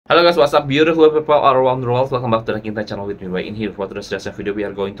Hello guys, what's up beautiful people all around the world. Welcome back to the Kinta channel with me. Right in here for today's reaction video, we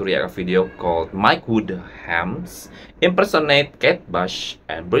are going to react a video called Mike Woodhams impersonate Kate Bush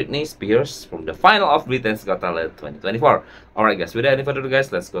and Britney Spears from the final of Britain's Got Talent 2024. Alright guys, without any further ado guys,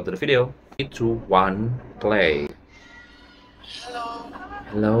 let's go to the video. 3, 2, 1, play.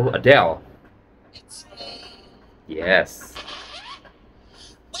 Hello Adele. It's me. Yes.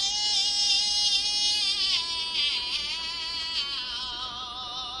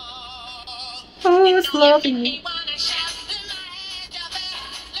 Who's loving me?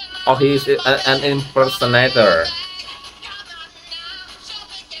 Oh, he's an impersonator.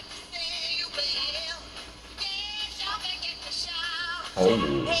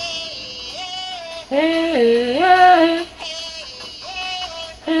 Oh. Hey,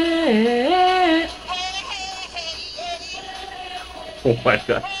 hey. Oh my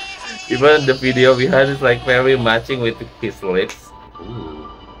god. Even the video behind is like very matching with his lips. Ooh.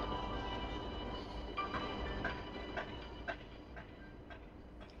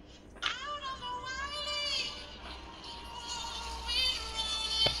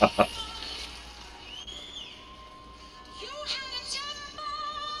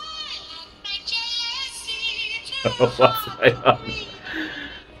 What's going on?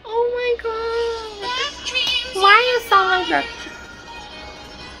 Oh my god. Why you sound like that?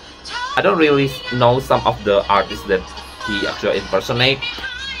 I don't really know some of the artists that he actually impersonate,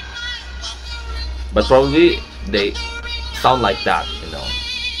 but probably they sound like that, you know,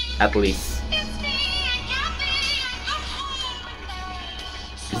 at least.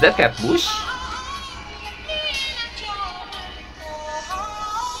 Is that Kate Bush?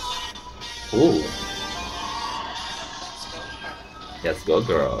 Ooh. Let's go,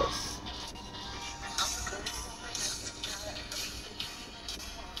 girls.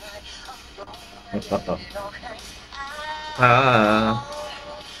 Ah.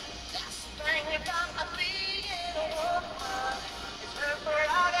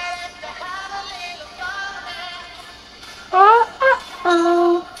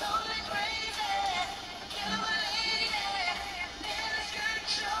 Oh.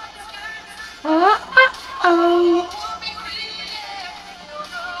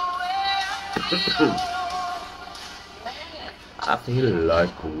 I feel like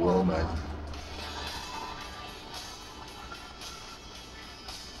a woman.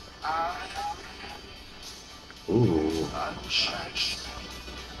 Ooh.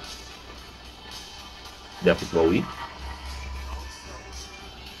 David Bowie.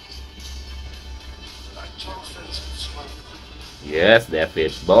 Yes,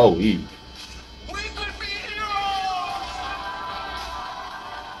 David Bowie.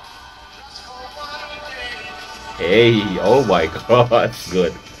 Hey, oh my god,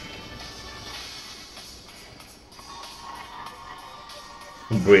 good.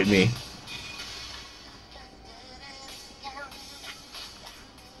 Britney.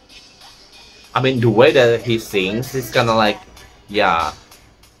 I mean, the way that he sings is kind of like, yeah,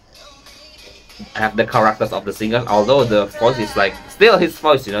 have the characters of the singer, although the voice is like, still his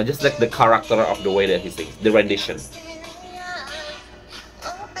voice, you know, just like the character of the way that he sings, the rendition.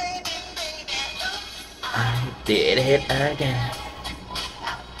 I did it again.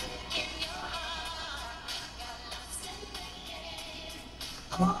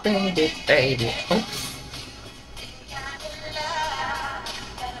 Oh, baby, baby. Oops.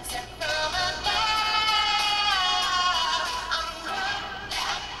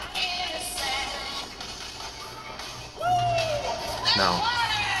 Now.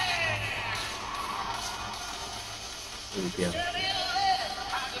 Yeah.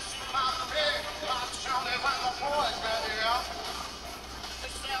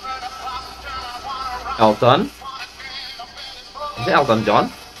 Elton? Is it Elton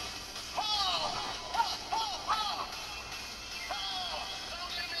John?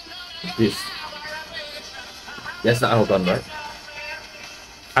 This. That's not Elton, right?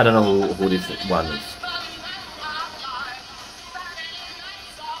 I don't know who this one is.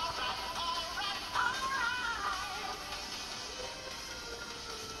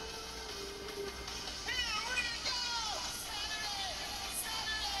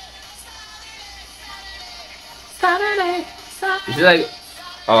 Saturday. Is it like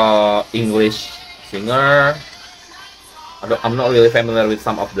English singer? I'm not really familiar with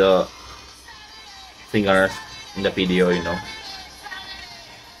some of the singers in the video, you know.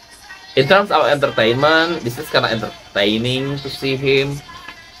 In terms of entertainment, this is kind of entertaining to see him.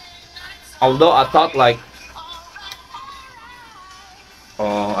 Although I thought like,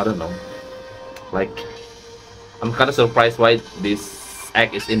 I don't know, like I'm kind of surprised why this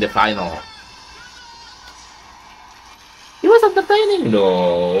act is in the final. He was entertaining. don't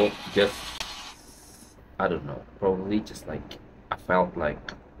know. Just I don't know. Probably just like I felt like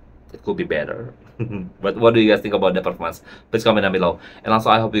it could be better. But what do you guys think about the performance? Please comment down below. And also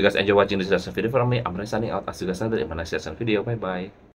I hope you guys enjoy watching this reaction video from me. I'm Ray signing out. As you guys know in my next reaction video. Bye bye.